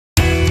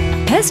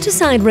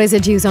Pesticide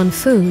residues on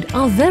food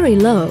are very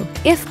low,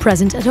 if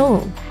present at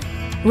all.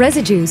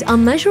 Residues are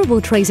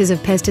measurable traces of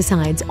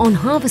pesticides on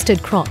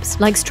harvested crops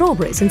like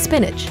strawberries and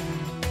spinach.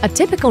 A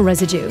typical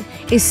residue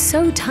is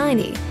so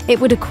tiny it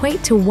would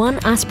equate to 1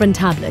 aspirin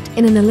tablet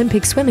in an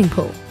Olympic swimming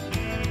pool.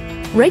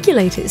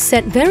 Regulators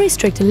set very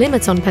strict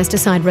limits on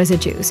pesticide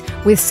residues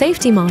with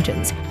safety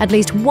margins at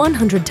least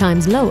 100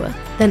 times lower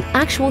than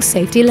actual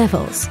safety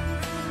levels.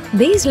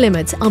 These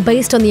limits are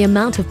based on the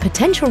amount of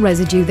potential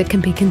residue that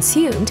can be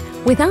consumed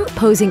without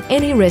posing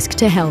any risk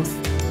to health.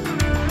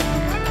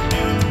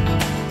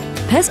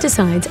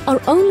 Pesticides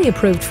are only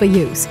approved for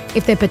use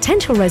if their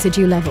potential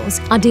residue levels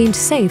are deemed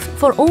safe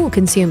for all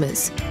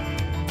consumers.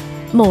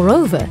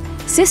 Moreover,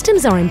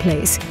 systems are in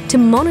place to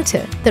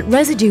monitor that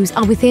residues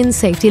are within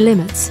safety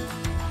limits.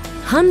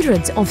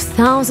 Hundreds of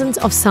thousands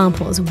of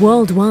samples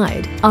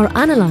worldwide are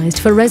analyzed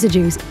for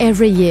residues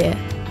every year.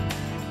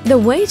 The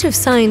weight of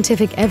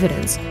scientific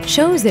evidence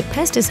shows that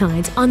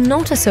pesticides are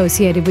not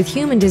associated with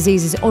human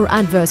diseases or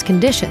adverse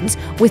conditions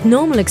with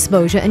normal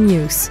exposure and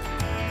use.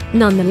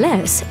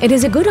 Nonetheless, it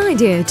is a good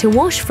idea to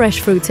wash fresh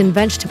fruits and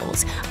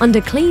vegetables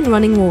under clean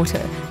running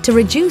water to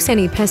reduce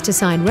any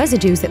pesticide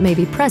residues that may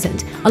be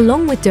present,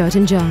 along with dirt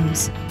and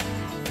germs.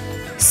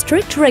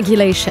 Strict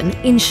regulation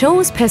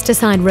ensures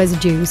pesticide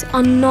residues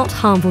are not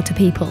harmful to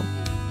people.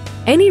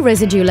 Any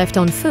residue left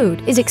on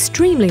food is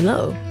extremely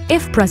low,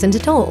 if present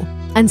at all,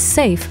 and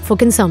safe for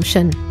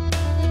consumption.